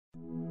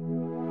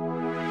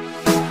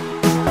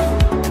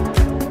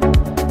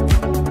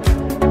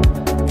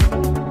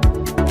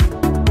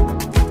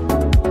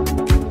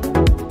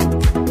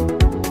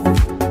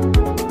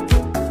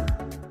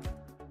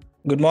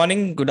Good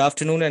morning, good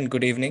afternoon, and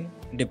good evening,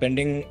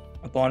 depending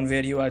upon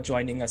where you are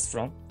joining us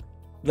from.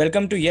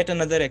 Welcome to yet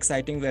another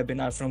exciting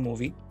webinar from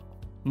Muvi.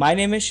 My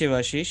name is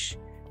Shivashish,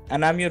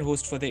 and I'm your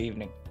host for the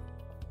evening.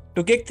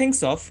 To kick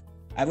things off,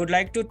 I would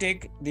like to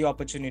take the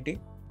opportunity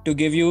to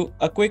give you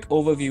a quick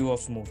overview of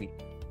Muvi.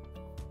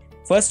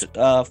 First,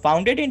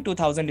 founded in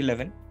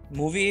 2011,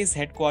 Muvi is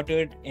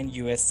headquartered in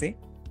USA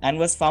and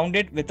was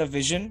founded with a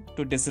vision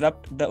to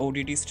disrupt the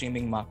OTT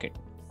streaming market.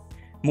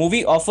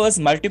 Muvi offers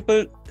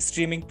multiple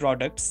streaming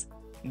products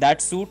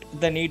that suit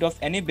the need of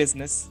any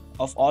business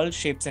of all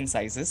shapes and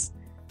sizes,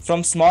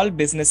 from small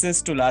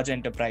businesses to large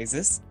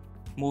enterprises.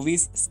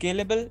 Muvi's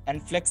scalable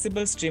and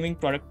flexible streaming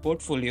product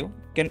portfolio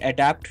can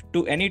adapt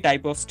to any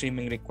type of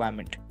streaming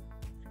requirement.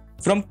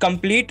 From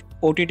complete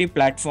OTT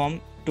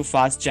platform to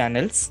fast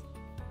channels,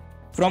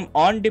 from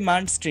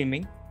on-demand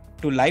streaming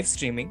to live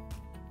streaming,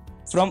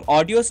 from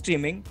audio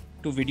streaming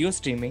to video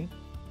streaming,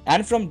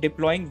 and from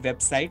deploying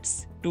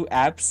websites to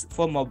apps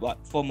for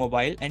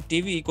mobile and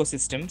TV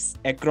ecosystems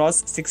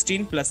across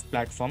 16 plus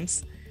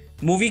platforms,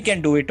 Muvi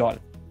can do it all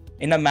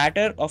in a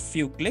matter of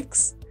few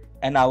clicks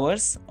and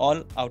hours,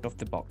 all out of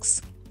the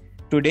box.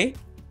 Today,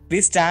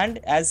 we stand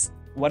as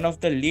one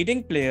of the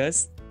leading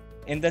players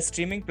in the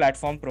streaming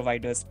platform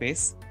provider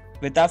space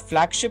with our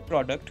flagship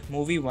product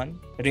Muvi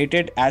One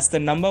rated as the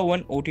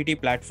 #1 OTT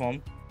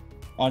platform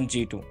on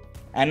G2,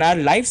 and our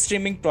live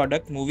streaming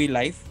product Muvi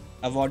Live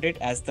awarded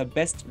as the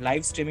best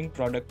live streaming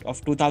product of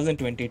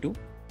 2022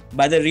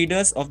 by the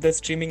readers of the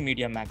Streaming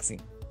Media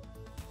magazine.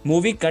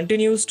 Muvi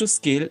continues to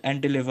scale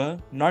and deliver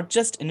not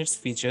just in its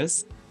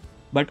features,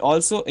 but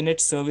also in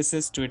its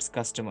services to its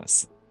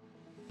customers.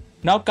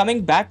 Now,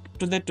 coming back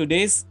to the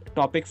today's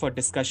topic for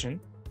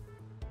discussion,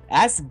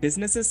 as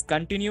businesses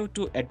continue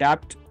to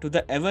adapt to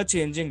the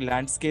ever-changing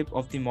landscape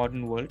of the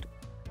modern world,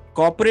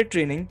 corporate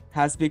training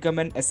has become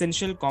an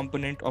essential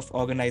component of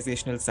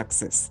organizational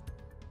success.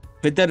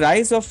 With the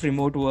rise of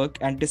remote work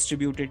and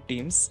distributed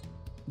teams,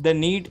 the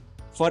need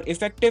for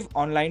effective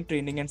online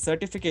training and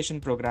certification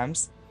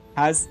programs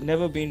has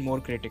never been more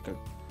critical.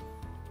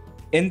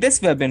 In this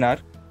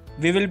webinar,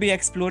 we will be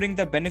exploring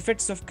the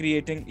benefits of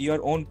creating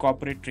your own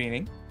corporate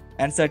training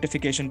and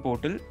certification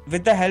portal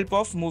with the help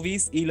of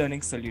Muvi's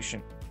eLearning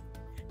solution.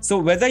 So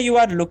whether you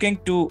are looking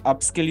to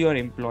upskill your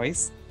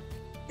employees,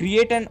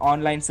 create an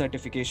online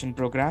certification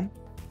program,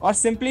 or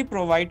simply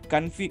provide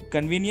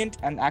convenient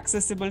and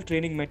accessible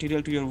training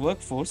material to your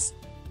workforce,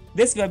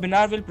 this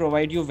webinar will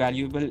provide you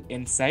valuable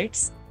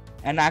insights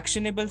and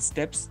actionable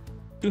steps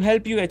to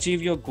help you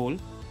achieve your goal.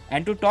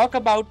 And to talk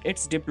about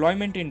its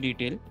deployment in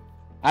detail,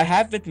 I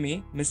have with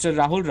me Mr.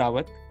 Rahul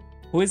Rawat,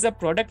 who is a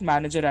product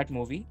manager at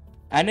Muvi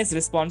and is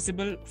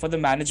responsible for the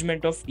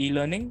management of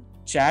eLearning,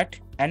 chat,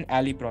 and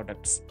Ali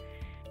products.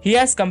 He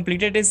has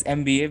completed his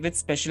MBA with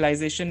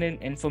specialization in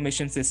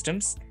information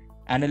systems,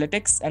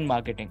 analytics, and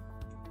marketing.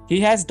 He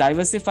has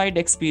diversified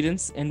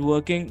experience in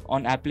working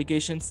on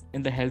applications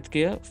in the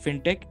healthcare,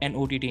 fintech, and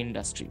OTT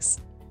industries.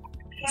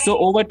 So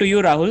over to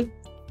you, Rahul.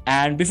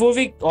 And before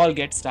we all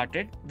get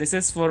started, this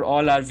is for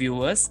all our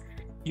viewers.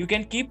 You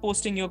can keep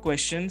posting your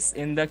questions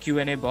in the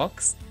Q&A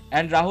box,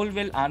 and Rahul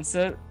will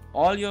answer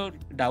all your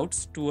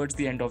doubts towards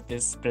the end of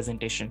this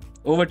presentation.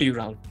 Over to you,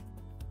 Rahul.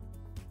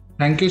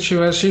 Thank you,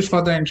 Shivashi,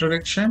 for the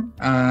introduction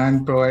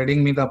and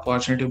providing me the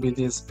opportunity to be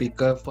the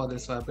speaker for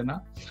this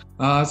webinar.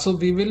 So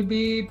we will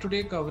be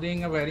today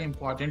covering a very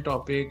important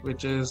topic,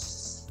 which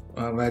is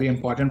very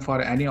important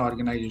for any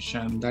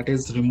organization, that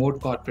is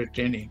remote corporate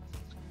training.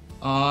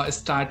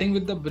 Starting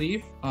with the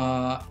brief,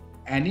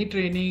 any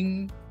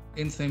training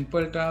in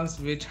simple terms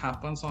which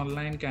happens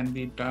online can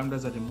be termed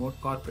as a remote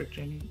corporate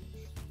training.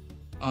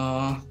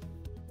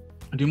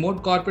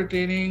 Remote corporate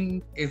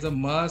training is a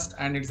must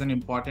and it's an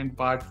important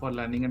part for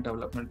learning and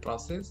development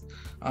process.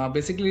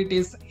 Basically, it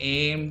is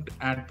aimed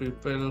at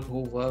people who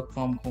work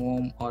from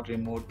home or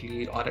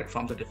remotely or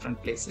from the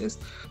different places.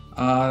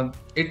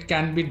 It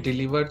can be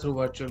delivered through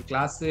virtual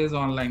classes,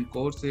 online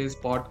courses,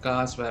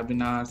 podcasts,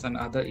 webinars, and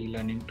other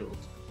e-learning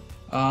tools.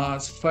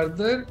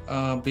 Further,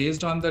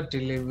 based on the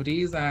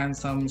deliveries and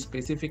some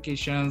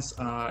specifications,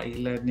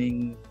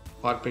 e-learning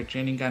corporate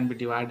training can be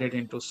divided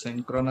into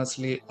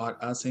synchronously or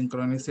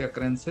asynchronous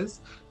occurrences.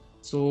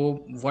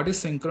 So what is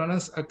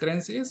synchronous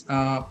occurrences?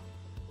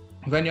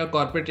 When your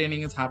corporate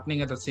training is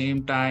happening at the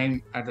same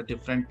time at the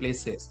different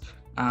places,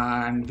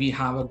 and we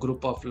have a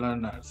group of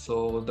learners.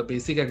 So the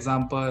basic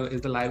example is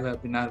the live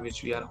webinar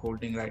which we are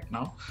holding right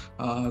now.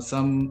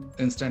 Some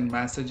instant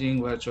messaging,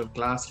 virtual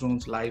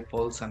classrooms, live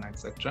polls, and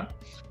etc.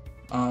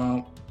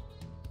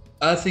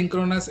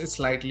 Asynchronous is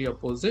slightly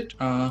opposite.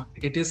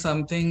 It is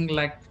something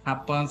like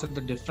happens at the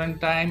different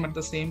time at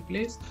the same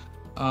place.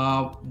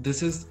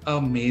 This is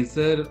a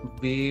major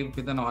way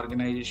with an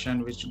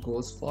organization which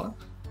goes for.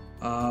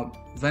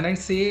 When I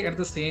say at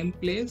the same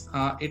place,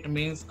 it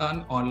means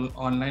an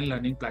online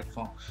learning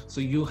platform.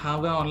 So you have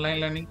an online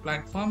learning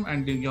platform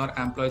and your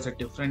employees at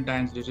different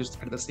times register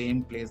at the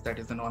same place, that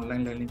is an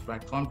online learning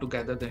platform, to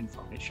gather the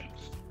information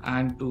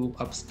and to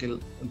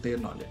upskill their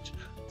knowledge.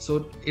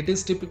 So it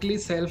is typically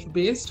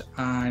self-based,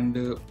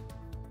 and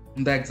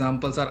The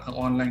examples are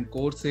online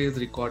courses,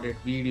 recorded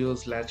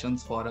videos,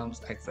 lessons,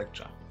 forums,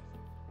 etc.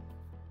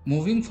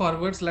 Moving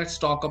forwards, let's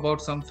talk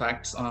about some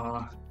facts.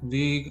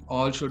 We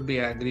all should be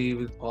agree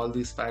with all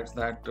these facts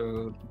that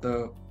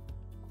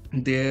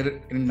there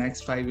in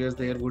next 5 years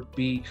there would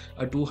be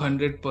a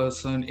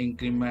 200%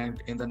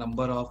 increment in the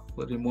number of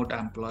remote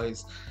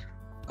employees.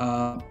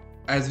 uh,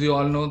 as we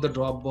all know, the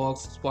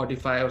Dropbox,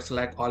 Spotify, or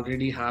Slack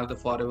already have the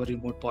forever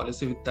remote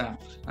policy with them,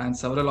 and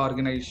several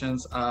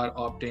organizations are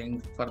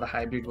opting for the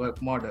hybrid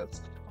work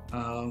models.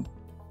 Um,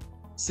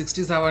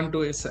 67 to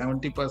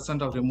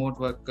 70% of remote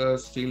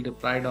workers feel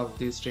deprived of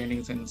these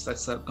trainings in such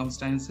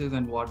circumstances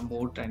and want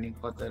more training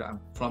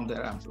from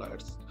their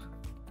employers.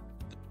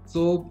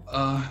 So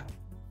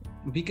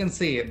we can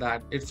say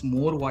that it's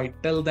more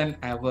vital than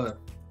ever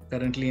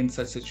currently in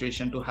such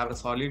situation to have a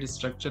solid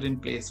structure in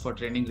place for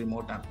training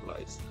remote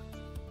employees.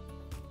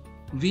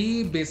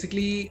 We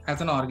basically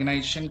as an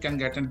organization can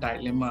get a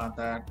dilemma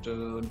that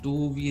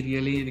do we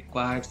really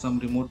require some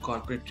remote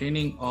corporate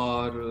training,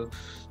 or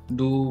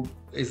do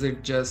is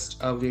it just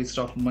a waste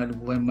of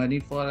money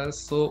for us?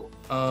 So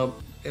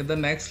the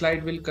next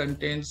slide will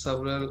contain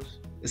several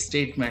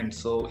statements.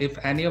 So if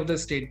any of the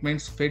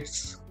statements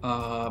fits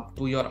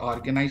to your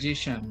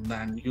organization,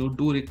 then you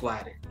do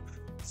require it.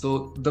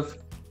 So the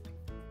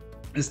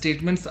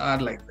statements are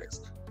like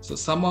this. So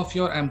some of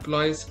your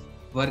employees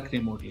work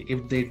remotely.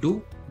 If they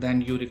do,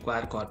 then you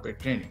require corporate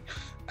training.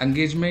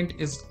 Engagement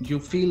is you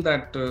feel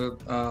that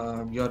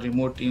your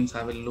remote teams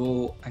have a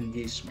low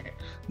engagement,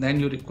 then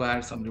you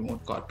require some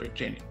remote corporate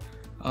training.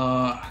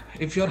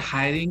 If your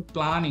hiring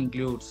plan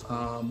includes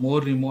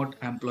more remote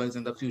employees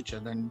in the future,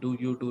 then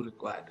you do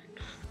require it.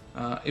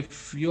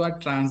 If you are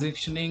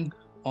transitioning,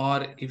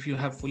 or if you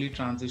have fully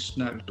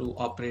transitional to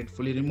operate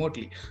fully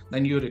remotely,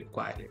 then you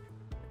require it.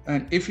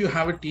 And if you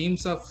have a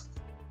teams of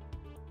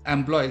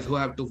employees who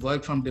have to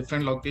work from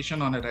different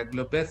location on a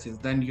regular basis,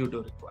 then you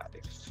do require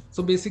it.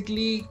 So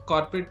basically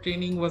corporate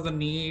training was a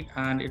need,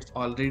 and it's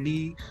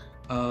already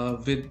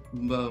with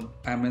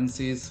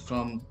MNCs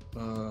from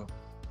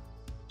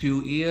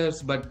few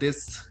years, but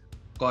this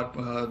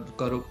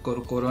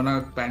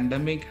corona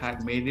pandemic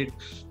had made it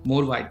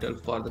more vital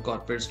for the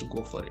corporates to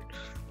go for it.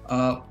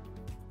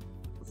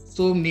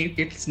 So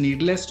it's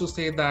needless to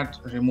say that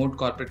remote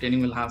corporate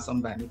training will have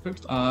some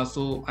benefits.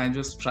 So I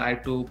just try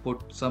to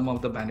put some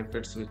of the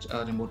benefits which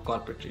remote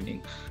corporate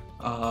training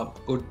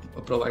could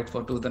provide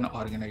to the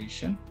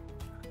organization.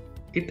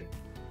 It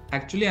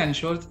actually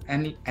ensures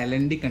an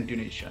L&D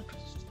continuation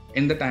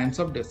in the times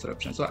of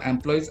disruption. So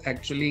employees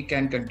actually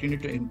can continue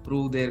to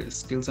improve their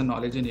skills and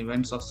knowledge in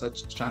events of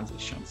such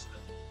transitions.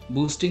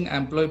 Boosting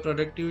employee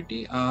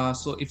productivity.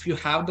 So if you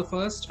have the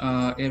first,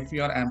 if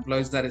your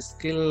employees are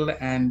skilled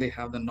and they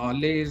have the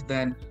knowledge,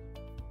 then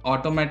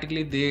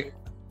automatically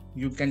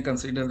you can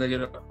consider that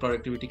your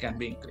productivity can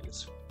be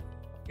increased.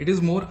 It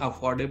is more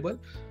affordable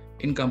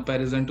in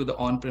comparison to the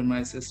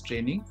on-premises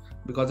training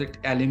because it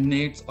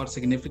eliminates or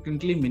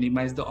significantly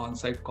minimizes the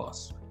on-site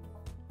costs.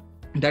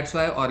 That's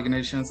why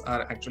organizations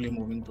are actually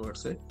moving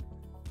towards it.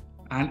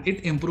 And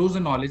it improves the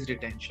knowledge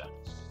retention.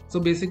 So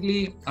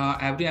basically,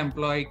 every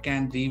employee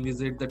can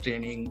revisit the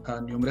training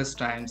numerous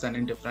times and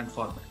in different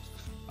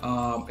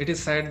formats. It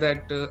is said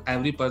that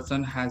every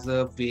person has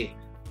a way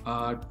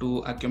to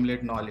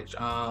accumulate knowledge.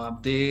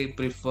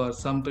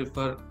 Some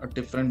prefer a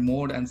different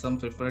mode and some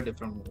prefer a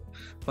different mode.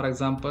 For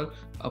example,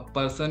 a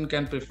person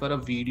can prefer a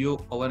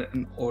video over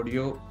an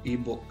audio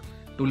ebook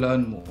to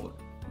learn more,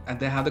 and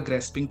they have the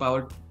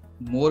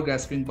more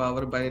grasping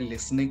power by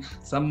listening.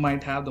 Some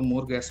might have the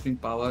more grasping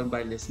power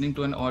by listening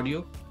to an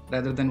audio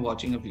rather than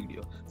watching a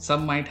video.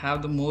 Some might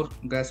have the more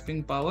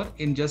grasping power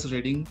in just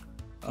reading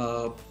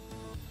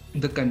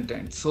the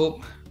content.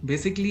 So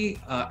basically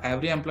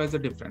every employee is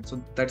different.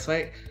 So that's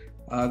why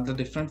the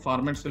different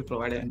formats will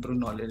provide an improved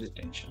knowledge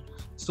retention.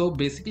 So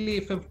basically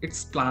if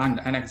it's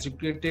planned and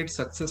executed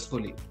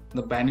successfully,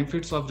 the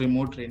benefits of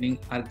remote training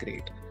are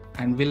great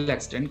and will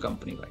extend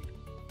company-wide.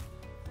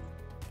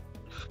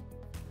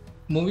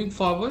 Moving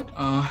forward,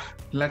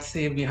 let's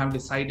say we have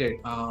decided,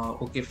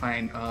 okay,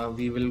 fine,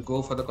 we will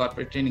go for the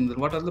corporate training.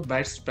 Then what are the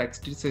best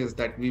practices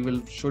that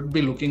should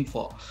be looking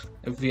for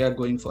if we are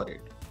going for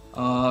it?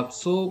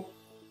 So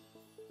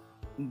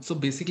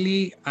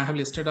basically, I have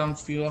listed down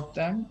few of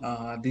them.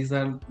 These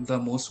are the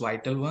most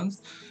vital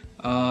ones.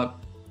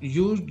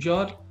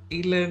 Your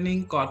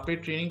eLearning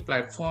corporate training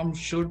platform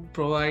should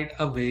provide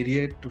a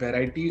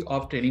variety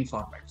of training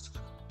formats.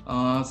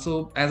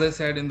 So as I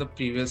said in the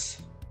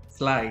previous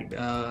slide,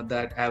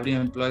 that every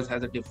employee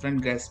has a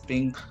different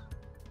grasping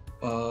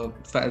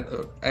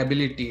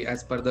ability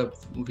as per the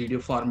video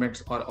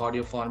formats or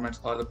audio formats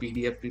or the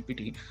PDF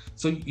PPT.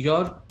 So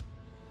your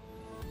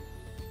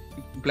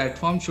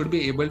platform should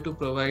be able to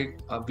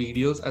provide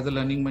videos as a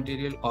learning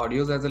material,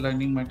 audios as a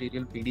learning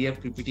material,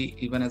 PDF PPT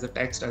even as a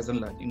text as a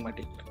learning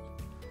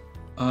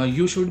material.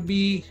 You should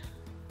be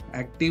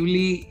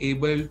actively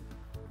able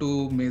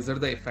to measure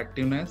the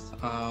effectiveness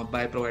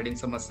by providing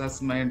some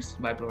assessments,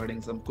 by providing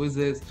some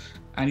quizzes,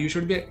 and you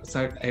should be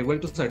able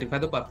to certify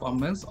the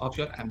performance of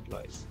your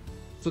employees.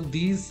 So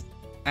these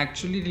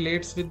actually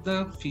relates with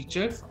the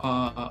features.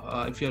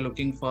 If you're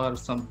looking for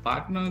some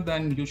partner,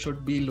 then you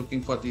should be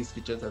looking for these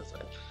features as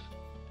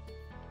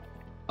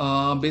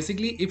well.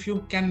 Basically, if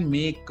you can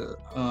make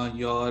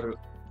your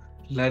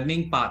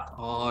learning path,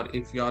 or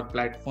if your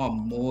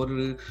platform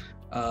more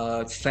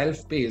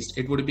self-paced,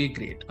 it would be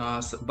great.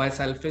 By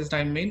self-paced,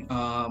 I mean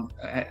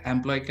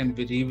employee can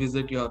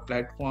revisit your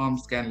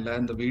platforms, can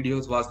learn the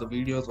videos, watch the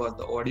videos, watch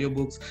the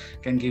audiobooks,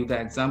 can give the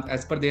exam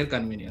as per their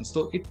convenience.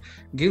 So it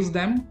gives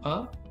them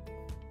a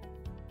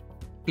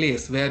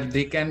place where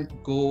they can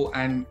go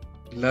and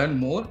learn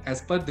more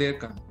as per their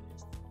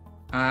convenience.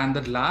 And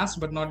the last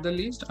but not the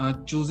least,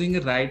 choosing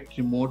a right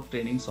remote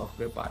training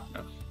software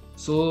partner.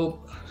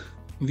 So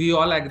we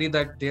all agree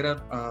that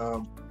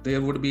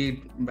there would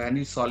be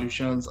many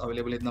solutions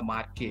available in the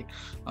market,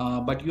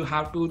 but you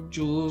have to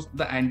choose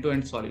the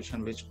end-to-end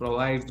solution which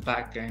provides the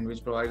back end,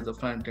 which provides the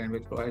front end,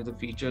 which provides the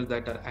features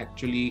that are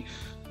actually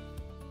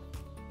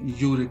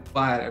you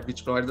require,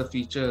 which provides the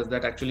features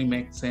that actually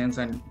make sense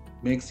and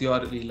makes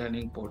your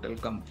e-learning portal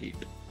complete.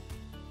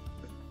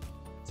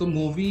 So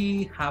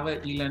Muvi have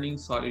an e-learning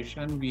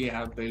solution. We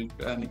have built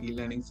an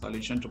e-learning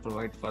solution to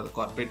provide for the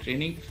corporate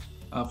training.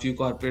 A few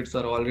corporates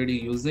are already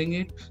using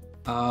it.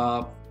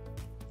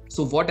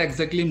 So what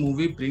exactly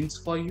Muvi brings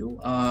for you?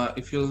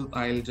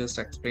 I'll just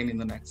explain in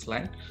the next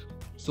slide.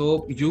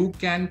 So you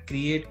can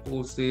create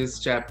courses,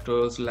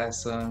 chapters,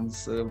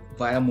 lessons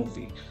via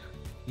Muvi.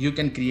 You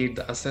can create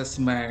the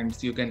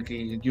assessments. You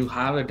will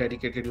have a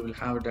dedicated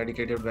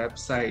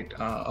website,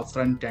 a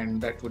front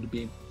end that would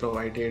be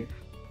provided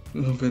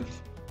with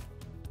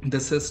the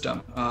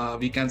system.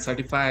 We can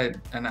certify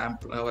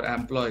our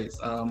employees.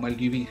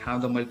 We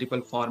have the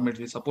multiple formats.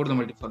 We support the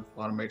multiple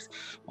formats: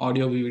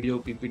 audio, video,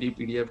 PPT,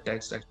 PDF,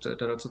 text,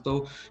 etc.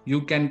 So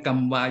you can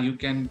combine. You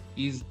can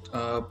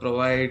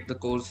provide the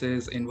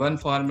courses in one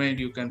format.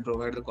 You can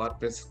provide the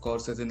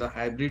courses in the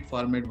hybrid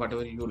format,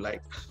 whatever you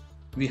like.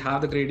 We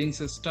have the grading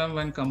system.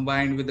 When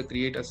combined with the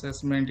create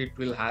assessment, it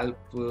will help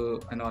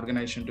an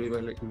organization to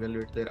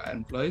evaluate their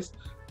employees.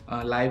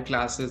 Live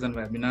classes and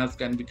webinars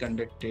can be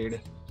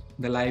conducted.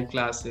 The live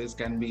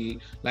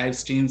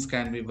streams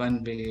can be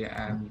one way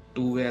and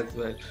two way as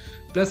well,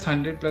 plus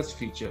 100+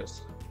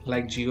 features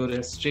like geo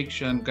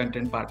restriction,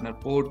 content partner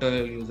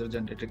portal, user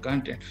generated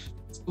content.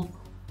 So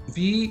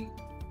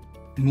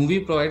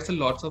Muvi provides a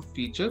lots of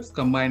features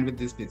combined with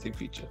this basic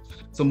feature.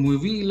 So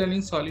Muvi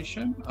e-learning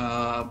solution,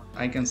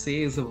 I can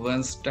say, is a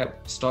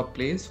one-stop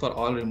place for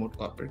all remote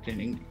corporate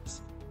training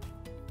needs.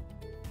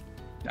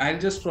 I'll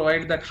just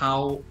provide that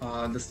how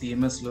the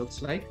CMS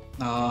looks like.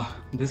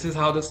 This is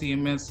how the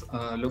CMS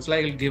looks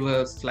like. I'll give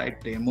a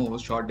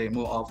short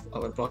demo of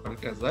our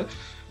product as well.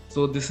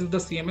 So this is the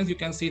CMS. You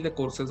can see the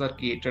courses are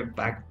created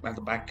back at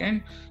the back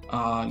end.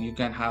 You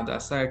can have the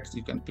assets,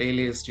 you can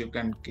playlist, you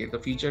can get the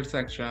featured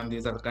section.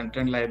 These are the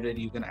content library.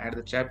 You can add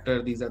the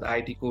chapter. These are the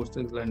IT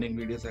courses, learning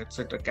videos,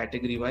 etc.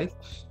 category wise.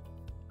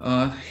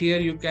 Here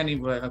you can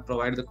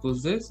provide the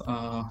quizzes.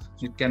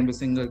 It can be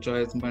single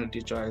choice,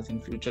 multi-choice.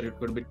 In future, it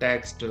could be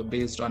text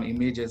based on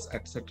images,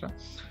 etc.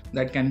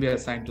 That can be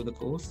assigned to the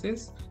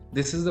courses.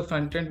 This is the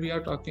front end we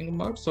are talking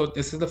about. So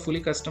this is the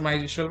fully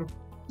customizable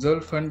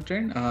front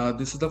end.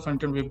 This is the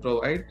front end we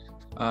provide.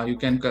 You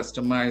can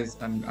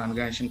customize, and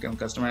organization can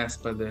customize as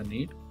per their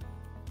need.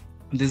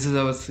 This is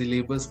our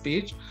syllabus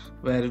page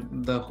where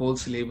the whole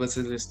syllabus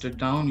is listed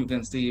down. You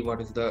can see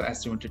what is the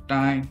estimated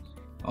time,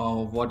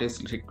 what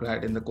is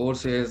required in the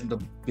courses, the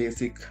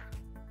basic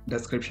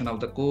description of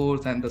the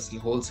course, and the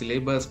whole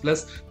syllabus.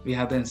 Plus we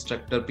have the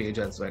instructor page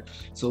as well.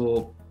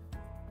 So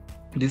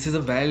this is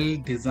a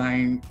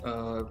well-designed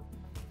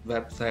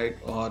website,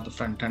 or the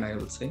front end, I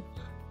will say.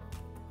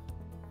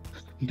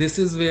 This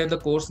is where the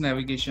course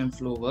navigation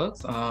flow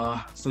works.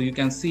 So you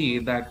can see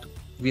that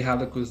we have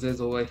the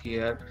quizzes over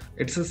here.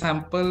 It's a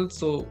sample.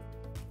 So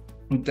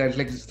that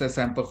like it's a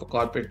sample for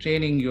corporate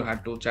training. You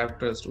had 2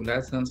 chapters, 2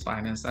 lessons,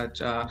 finance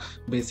HR,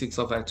 basics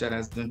of HR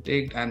has been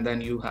taken, and then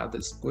you have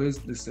this quiz.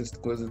 This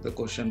quiz is the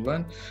question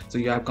 1. So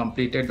you have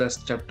completed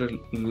this chapter,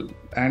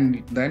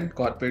 and then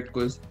corporate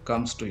quiz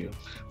comes to you.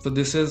 So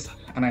this is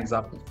an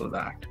example for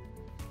that.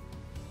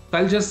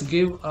 I'll just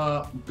give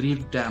a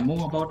brief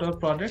demo about our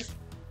product.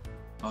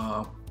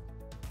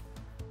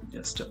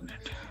 Just a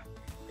minute.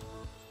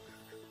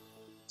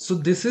 So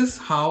this is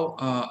how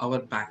our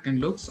backend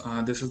looks.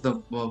 This is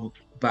the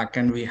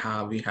backend we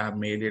have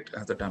made it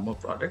as a demo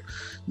product.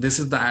 This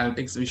is the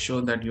analytics we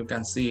show, that you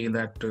can see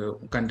that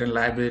content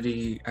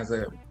library as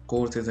a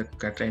course is a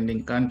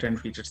trending content,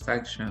 featured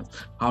sections,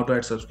 how to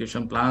add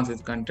subscription plans is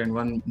content,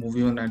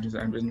 Muvi One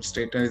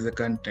administrator is the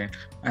content,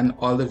 and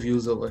all the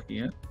views over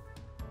here.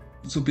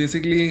 So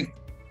basically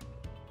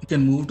you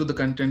can move to the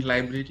content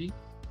library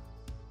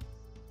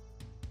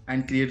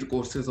and create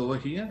courses over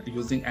here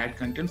using add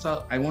content.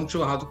 So I won't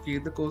show how to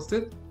create the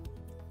courses.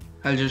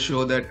 I'll just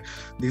show that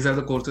these are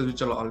the courses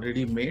which are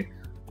already made.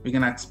 We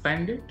can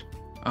expand it.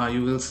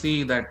 You will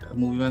see that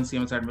Muvi One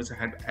CMS Admin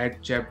had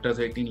add chapters,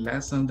 18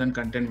 lessons, and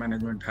content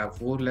management have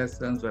 4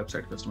 lessons,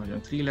 website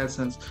customization 3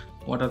 lessons,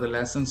 what are the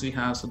lessons we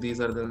have. So these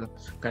are the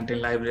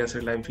content library,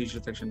 asset library,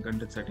 feature section,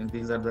 content settings.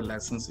 These are the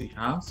lessons we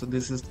have. So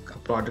this is a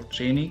product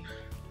training.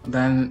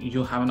 Then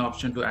you have an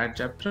option to add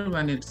chapter.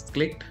 When it's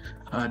clicked,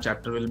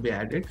 chapter will be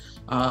added.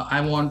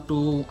 I want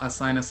to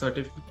assign a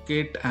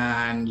certificate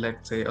and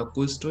let's say a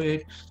quiz to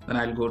it. Then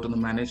I'll go to the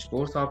manage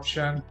course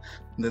option.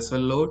 This will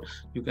load.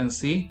 You can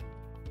see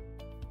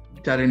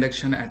HR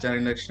induction.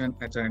 Actually,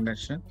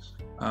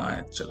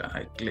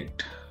 I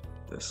clicked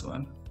this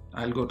one.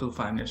 I'll go to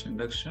financial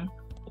induction.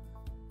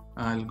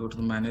 I'll go to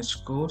the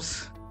managed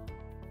course.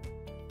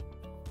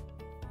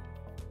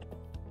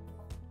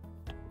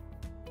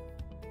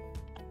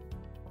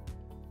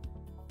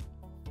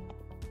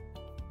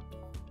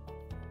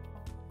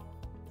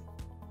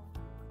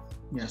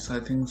 Yes, I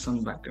think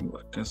some backend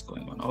work is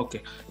going on.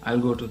 Okay, I'll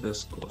go to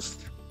this course,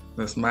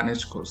 this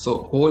managed course.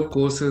 So whole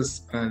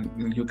courses,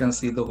 you can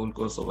see the whole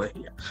course over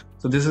here.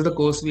 So this is the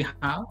course we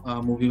have,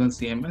 Muvi One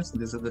CMS.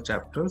 This is the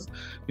chapters.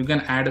 You can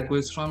add a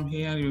quiz from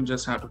here. You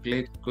just have to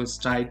click quiz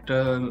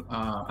title,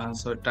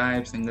 answer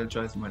type, single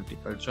choice,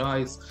 multiple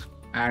choice,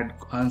 add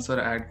answer,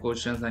 add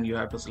questions, and you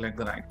have to select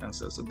the right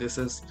answer. So this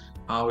is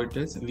how it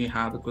is. We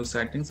have the quiz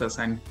settings,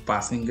 assign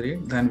passing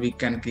grade. Then we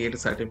can create a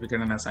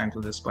certificate and assign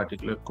to this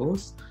particular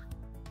course.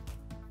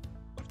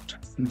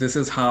 This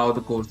is how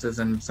the courses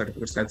and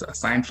certificates are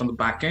assigned from the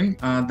backend.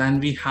 Then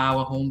we have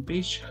a home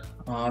page.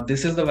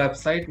 This is the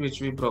website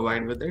which we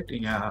provide with it.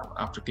 Yeah,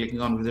 after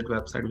clicking on visit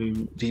website,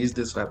 we reach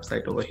this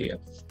website over here.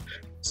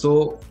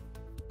 So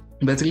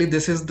basically,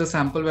 this is the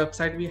sample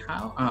website we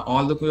have.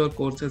 All the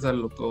courses are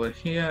look over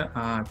here.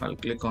 If I'll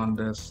click on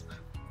this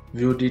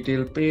view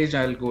detail page,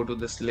 I'll go to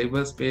the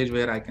syllabus page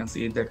where I can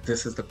see that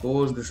this is the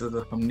course, this is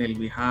the thumbnail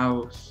we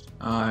have.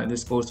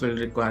 This course will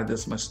require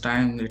this much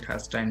time. It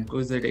has 10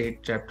 quizzes,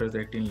 8 chapters,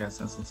 18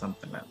 lessons, and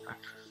something like that.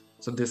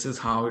 So this is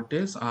how it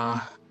is.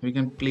 We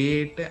can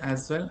play it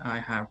as well. I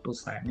have to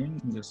sign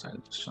in. Just I'll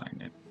just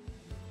sign in.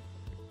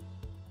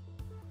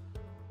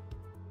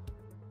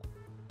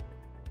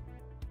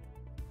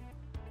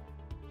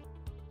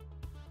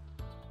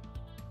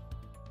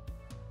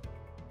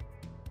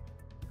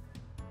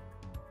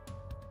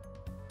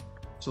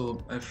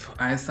 So if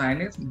I sign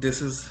it, this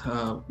is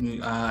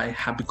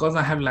because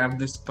I have left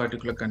this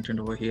particular content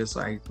over here, so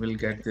I will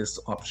get these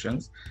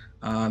options.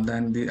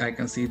 Then I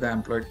can see the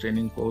employee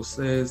training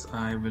courses.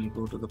 I will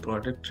go to the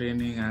product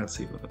training. I'll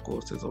see the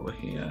courses over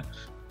here.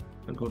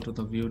 I'll go to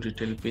the view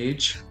detail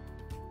page,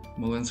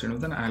 move and send,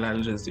 then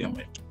I'll resume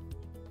it.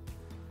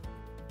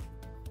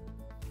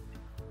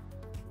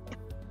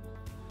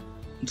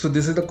 So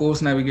this is the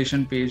course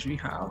navigation page we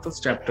have.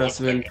 Those chapters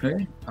will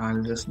play.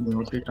 I'll just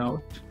note it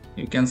out.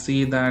 You can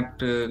see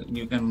that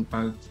you can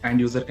end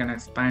user can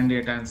expand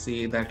it and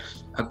see that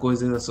a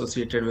quiz is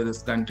associated with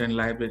this content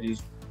library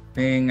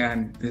thing,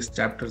 and this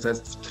chapter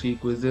has 3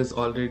 quizzes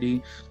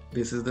already.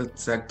 This is the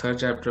third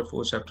chapter,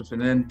 4th chapter,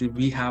 and then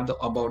we have the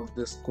about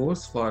this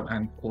course for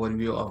an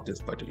overview of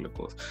this particular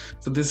course.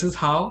 So this is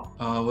how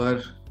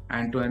our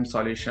end-to-end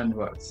solution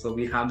works. So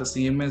we have the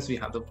CMS, we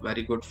have the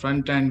very good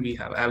front end, we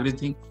have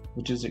everything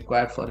which is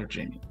required for a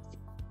training.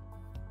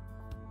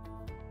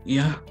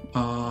 Yeah,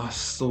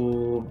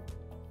 so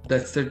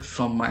that's it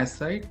from my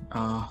side.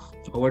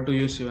 Over to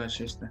you,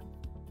 Shivashish. Then.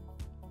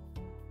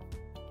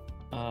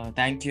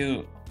 Thank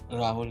you,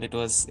 Rahul. It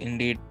was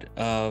indeed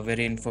a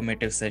very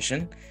informative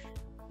session.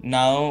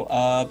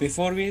 Now,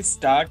 before we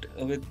start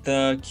with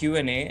the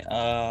Q&A,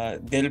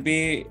 there'll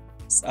be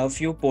a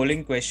few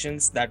polling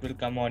questions that will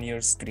come on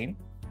your screen.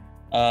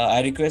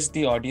 I request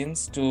the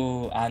audience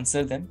to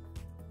answer them,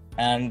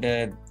 and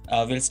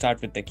we'll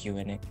start with the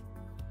Q&A.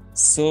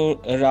 So,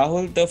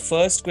 Rahul, the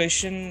first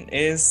question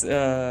is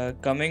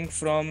coming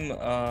from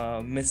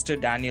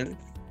Mr. Daniel.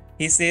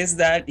 He says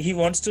that he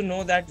wants to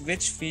know that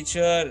which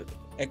feature,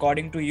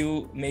 according to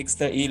you, makes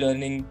the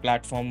e-learning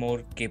platform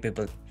more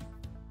capable.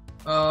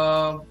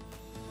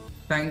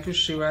 Thank you,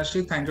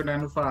 Shivashi. Thank you,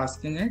 Daniel, for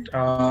asking it.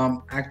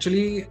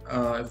 Actually,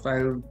 if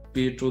I'll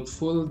be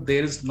truthful,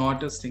 there is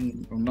not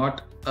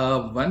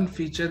one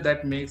feature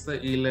that makes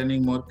the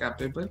e-learning more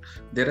capable.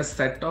 There are a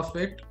set of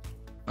it.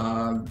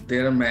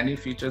 There are many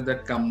features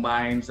that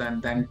combines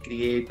and then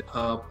create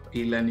a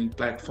e-learning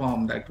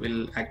platform that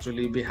will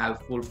actually be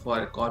helpful for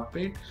a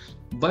corporate.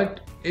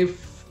 But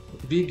if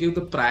we give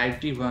the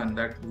priority one,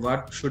 that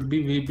what should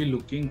we be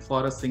looking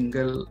for a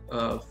single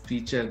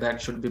feature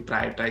that should be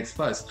prioritized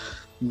first,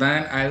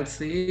 then I'll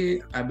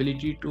say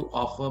ability to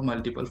offer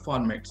multiple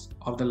formats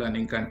of the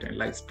learning content,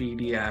 like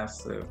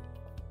PDFs,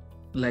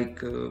 like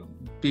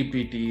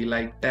PPT,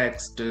 like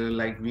text,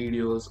 like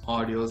videos,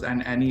 audios,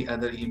 and any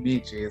other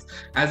images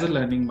as a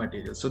learning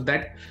material. So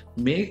that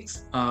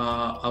makes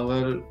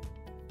our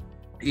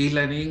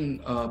e-learning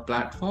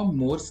platform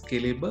more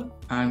scalable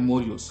and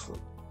more useful.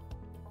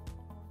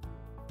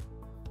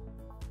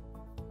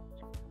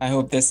 I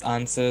hope this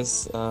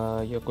answers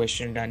your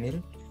question,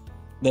 Daniel.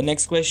 The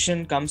next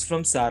question comes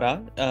from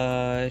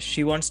Sarah.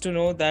 She wants to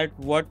know that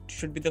what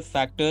should be the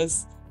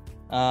factors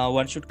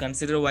one should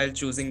consider while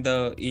choosing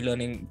the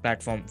e-learning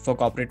platform for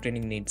corporate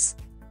training needs.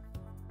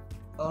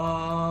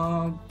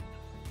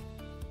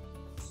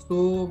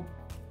 So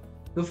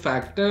the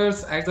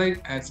factors, as I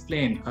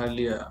explained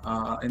earlier,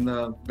 in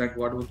the that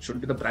what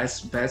should be the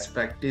best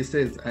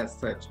practices as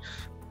such.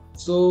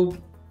 So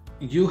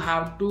you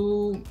have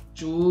to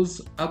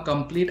choose a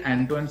complete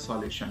end-to-end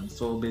solution.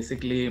 So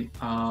basically,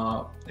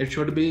 it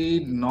should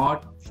be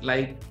not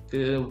like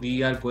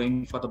we are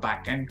going for the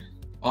back end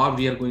or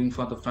we are going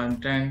for the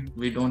front end.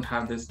 We don't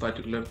have this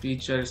particular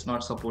feature, it's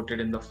not supported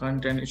in the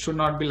front end. It should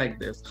not be like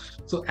this.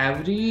 So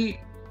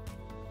every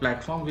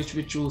platform which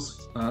we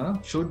choose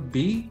should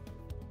be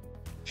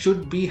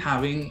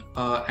having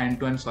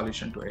end-to-end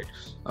solution to it.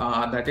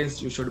 That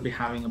is, you should be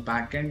having a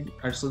backend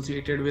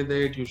associated with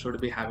it. You should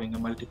be having a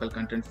multiple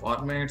content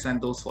formats, and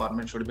those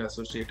formats should be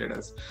associated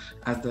as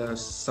the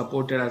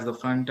supported as the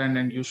front end,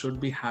 and you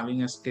should be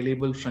having a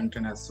scalable front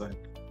end as well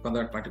for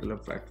that particular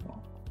platform.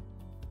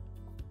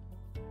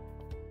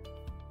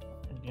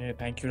 Yeah,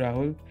 thank you,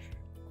 Rahul.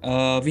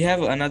 We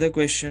have another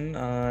question.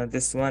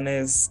 This one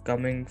is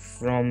coming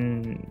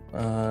from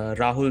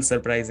Rahul,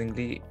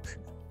 surprisingly.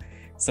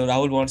 So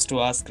Rahul wants to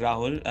ask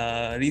Rahul.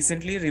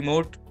 Recently,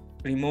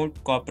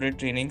 remote corporate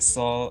training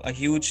saw a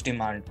huge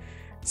demand.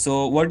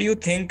 So, what do you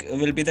think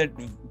will be the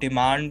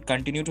demand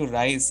continue to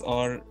rise,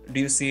 or do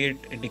you see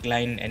it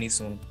decline any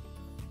soon?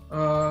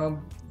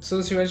 So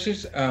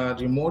Shivashish,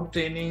 remote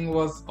training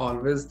was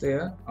always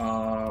there.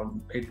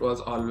 It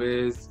was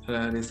always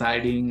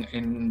residing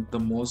in the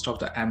most of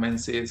the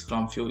MNCs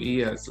from few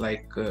years,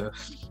 like the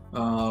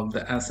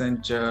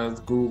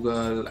Accenture,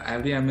 Google.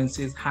 Every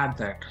MNCs had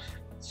that.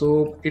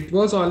 So it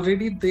was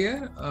already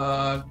there.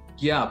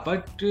 Yeah,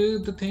 but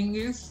the thing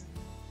is,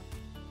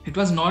 it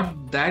was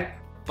not that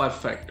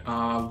perfect,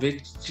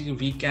 which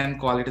we can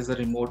call it as a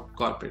remote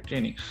corporate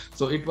training.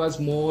 So it was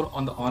more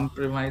on the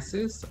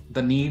on-premises.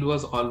 The need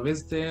was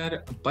always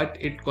there, but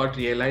it got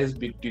realized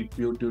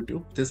due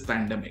to this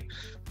pandemic.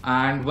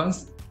 And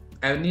once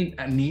any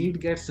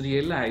need gets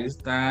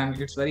realized, then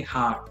it's very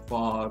hard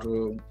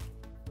for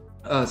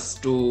us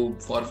to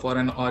for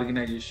an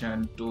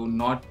organization to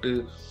not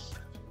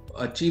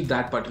achieve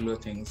that particular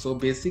thing. So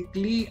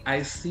basically,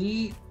 I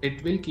see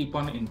it will keep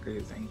on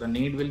increasing. The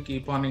need will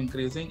keep on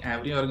increasing.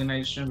 Every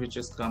organization which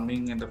is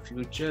coming in the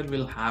future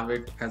will have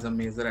it as a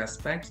major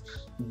aspect.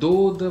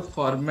 Though the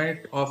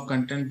format of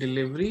content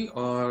delivery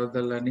or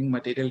the learning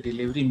material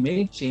delivery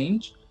may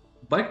change,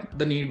 but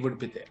the need would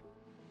be there.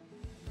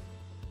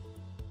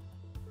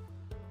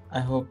 I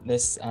hope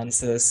this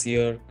answers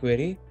your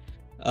query.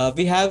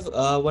 We have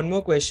one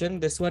more question.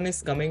 This one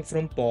is coming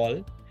from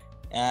Paul,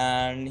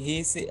 and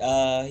he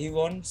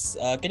wants.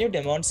 Can you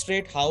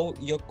demonstrate how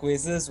your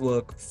quizzes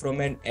work from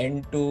an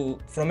end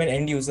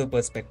user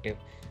perspective?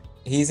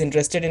 He's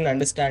interested in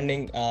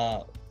understanding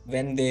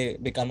when they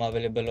become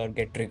available or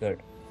get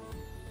triggered.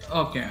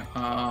 Okay,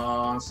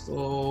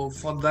 so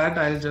for that,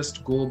 I'll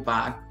just go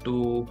back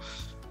to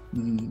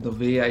the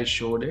way I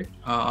showed it.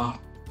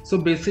 So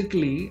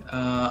basically,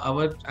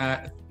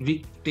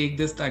 we take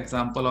this the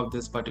example of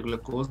this particular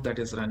course that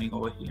is running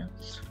over here.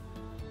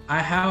 I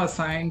have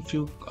assigned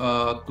few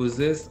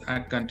quizzes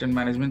at content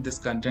management, this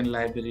content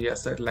library,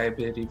 asset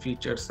library,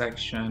 feature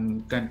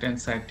section,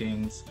 content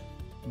settings.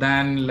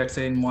 Then let's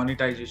say in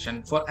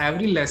monetization, for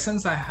every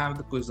lessons I have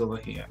the quiz over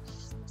here.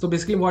 So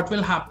basically what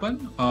will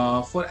happen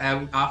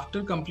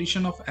after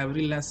completion of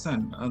every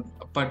lesson,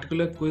 a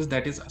particular quiz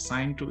that is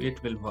assigned to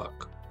it will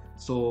work.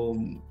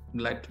 So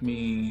let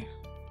me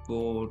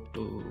go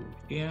to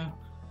here.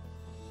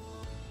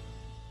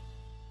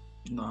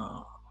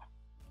 Now,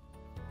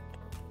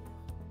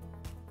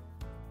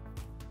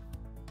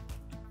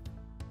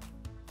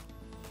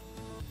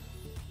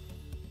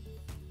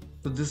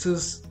 so this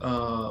is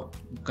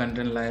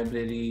content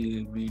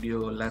library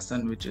video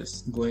lesson which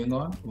is going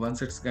on.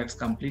 Once it gets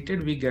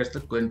completed, we get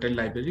the content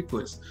library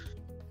quiz.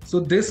 So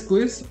this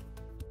quiz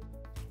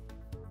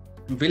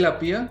will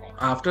appear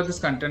after this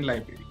content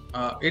library.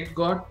 It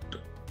got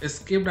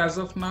skipped as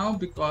of now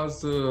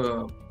because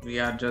we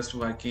are just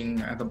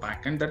working at the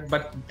backend.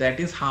 But that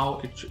is how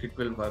it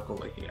will work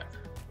over here.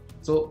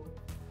 So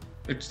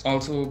it's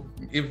also,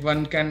 if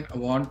one can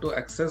want to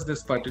access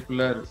this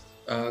particular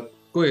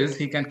quiz,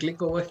 he can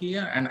click over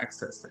here and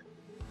access it.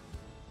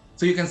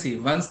 So you can see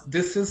once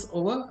this is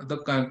over, the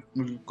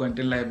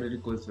content library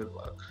quiz will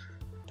work.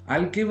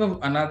 I'll give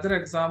another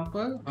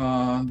example.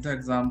 The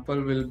example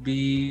will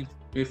be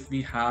if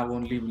we have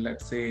only,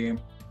 let's say,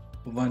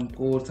 one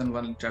course and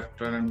one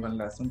chapter and one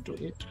lesson to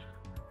it.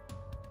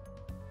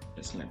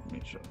 Just let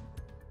me show.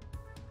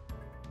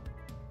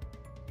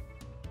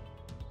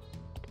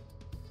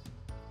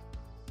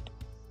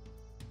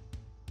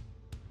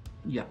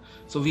 Yeah,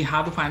 so we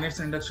have the finance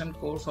induction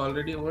course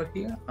already over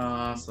here.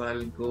 So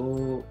I'll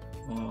go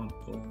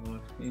over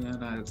here.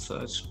 I'll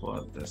search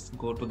for this.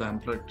 Go to the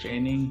employee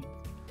training.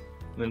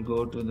 We'll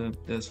go to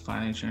this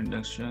financial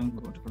induction.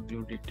 Go to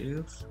view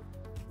details.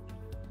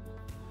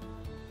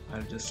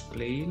 I'll just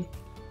play.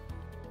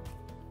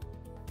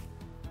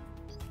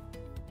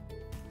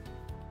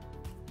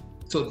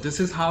 So this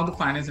is how the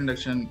finance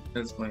induction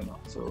is going on.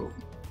 So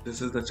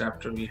this is the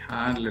chapter we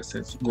had. Let's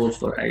say go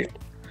for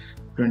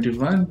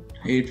 21,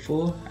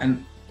 84,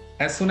 and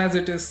As soon as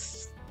it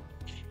is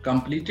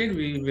completed,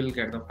 we will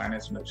get the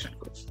finance induction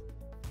course.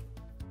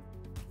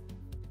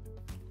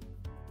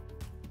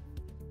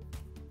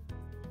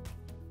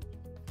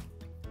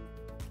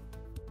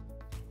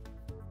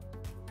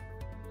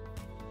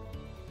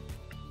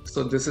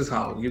 So this is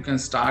how you can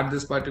start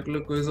this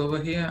particular quiz over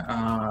here.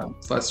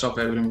 First of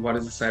every, what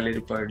is the salary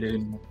per day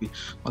in movie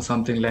or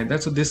something like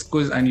that. So this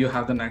quiz, and you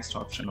have the next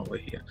option over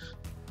here.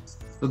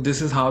 So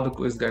this is how the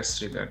quiz gets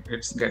triggered.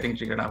 It's getting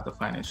triggered after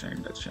financial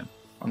induction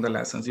on the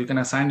lessons. You can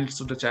assign it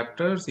to the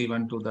chapters,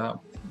 even to the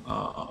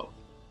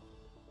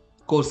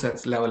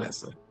course level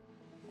as well.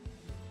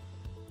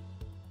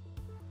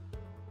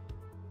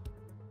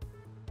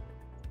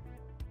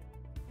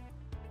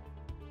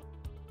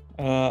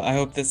 I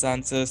hope this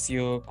answers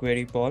your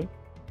query, Paul.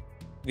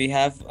 We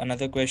have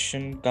another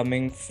question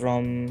coming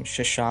from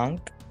Shashank.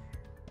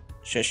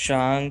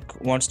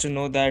 Shashank wants to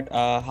know that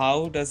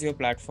how does your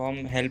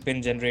platform help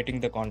in generating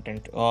the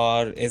content,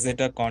 or is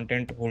it a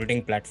content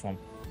holding platform?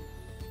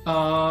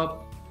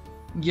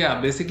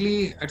 Yeah,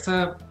 basically it's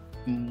a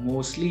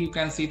mostly you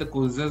can see the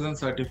quizzes and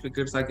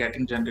certificates are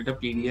getting generated.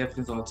 PDF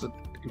is also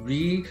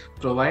we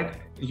provide.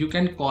 You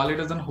can call it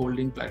as a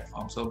holding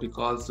platform. So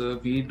because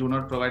we do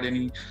not provide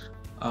any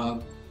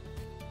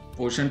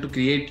portion to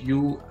create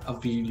you a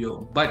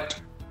video, but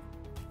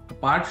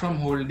apart from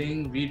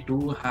holding, we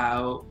do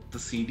have the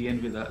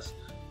CDN with us.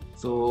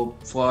 So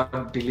for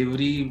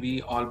delivery,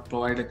 we all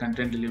provide a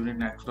content delivery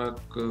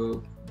network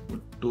to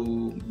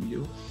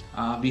you.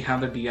 We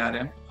have the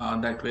DRM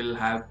that will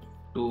have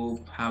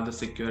to have the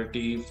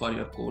security for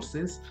your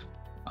courses.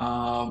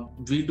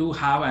 We do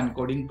have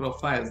encoding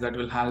profiles that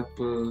will help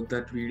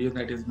that video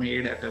that is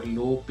made at a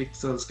low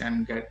pixels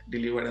can get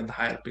delivered at the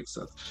higher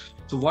pixels.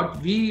 So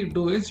what we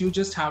do is you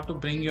just have to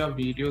bring your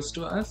videos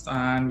to us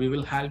and we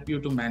will help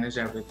you to manage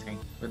everything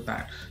with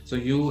that. So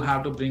you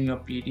have to bring your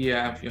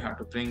PDF, you have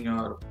to bring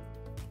your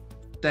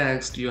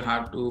text, you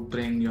have to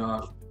bring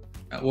your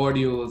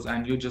audios,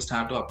 and you just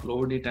have to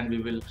upload it, and we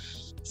will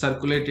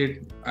circulate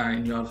it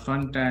in your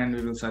front end.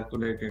 We will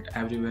circulate it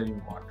everywhere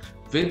you want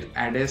with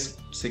added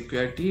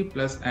security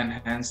plus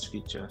enhanced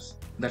features.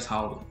 That's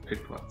how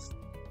it works.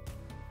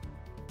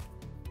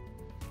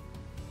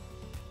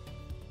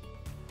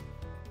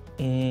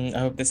 I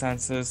hope this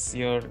answers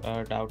your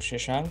doubt,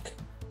 Shashank.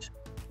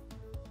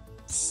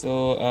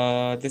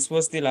 So this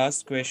was the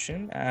last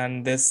question,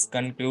 and this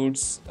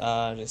concludes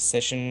our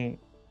session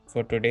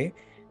for today.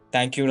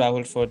 Thank you,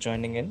 Rahul, for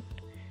joining in.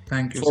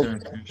 Thank you, For- sir.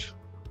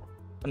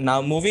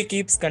 Now, Muvi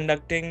keeps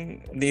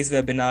conducting these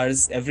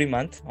webinars every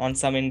month on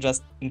some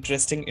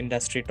interesting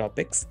industry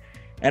topics,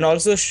 and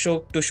also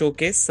to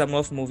showcase some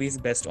of Muvi's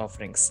best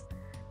offerings.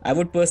 I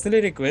would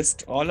personally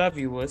request all our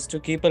viewers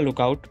to keep a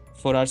lookout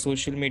for our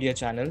social media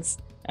channels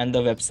and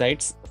the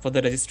websites for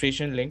the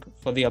registration link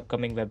for the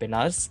upcoming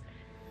webinars.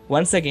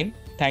 Once again,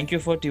 thank you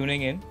for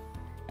tuning in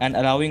and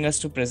allowing us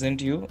to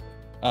present you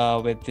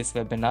with this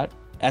webinar.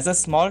 As a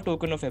small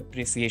token of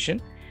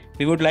appreciation,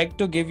 we would like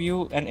to give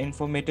you an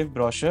informative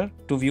brochure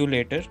to view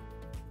later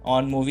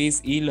on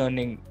Muvi's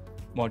eLearning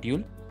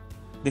module.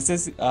 This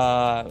is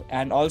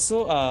and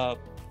also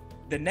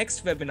the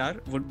next webinar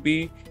would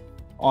be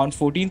on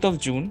 14th of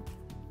June,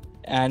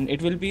 and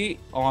it will be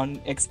on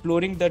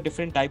exploring the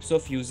different types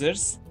of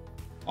users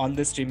on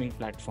the streaming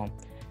platform.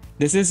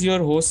 This is your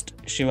host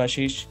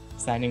Shivashish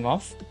signing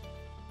off.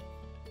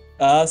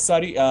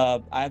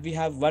 We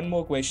have one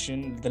more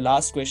question. The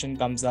last question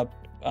comes up,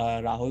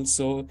 Rahul.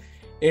 So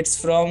it's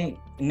from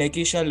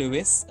Nekisha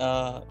Lewis.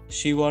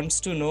 She wants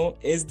to know,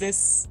 is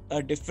this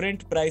a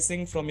different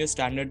pricing from your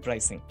standard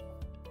pricing?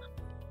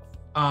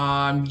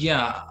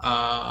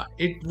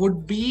 It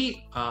would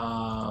be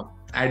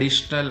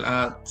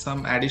additional,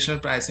 some additional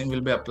pricing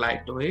will be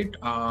applied to it.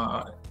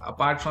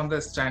 Apart from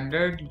the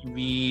standard,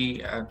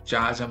 we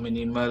charge a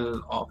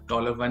minimal of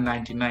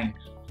 $199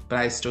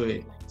 price to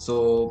it.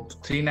 So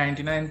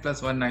 $399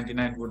 plus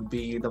 $199 would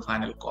be the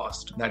final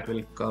cost that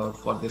will cover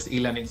for this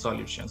e-learning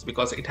solutions,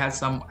 because it has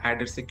some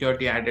added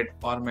security, added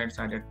formats,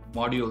 added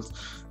modules.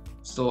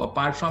 So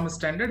apart from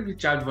standard, we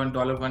charge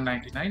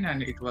 $199,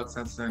 and it works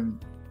as an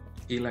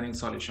e-learning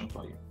solution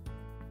for you.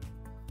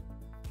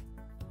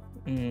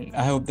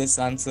 I hope this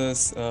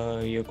answers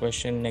your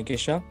question,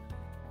 Nekisha.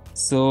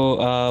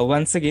 So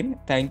once again,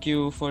 thank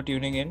you for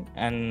tuning in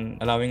and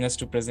allowing us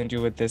to present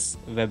you with this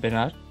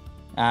webinar.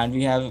 And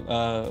we have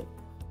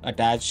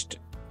attached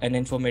an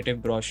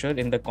informative brochure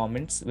in the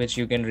comments, which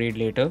you can read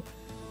later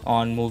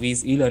on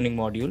Muvi's e-learning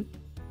module.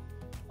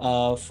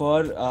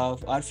 For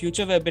our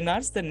future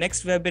webinars, the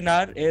next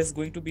webinar is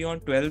going to be on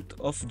 12th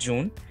of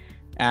June,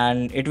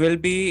 and it will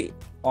be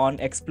on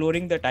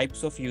exploring the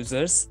types of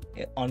users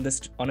on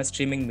a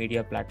streaming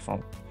media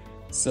platform.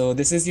 So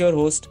this is your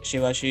host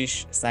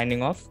Shivashish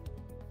signing off.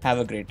 Have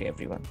a great day,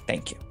 everyone.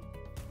 Thank you.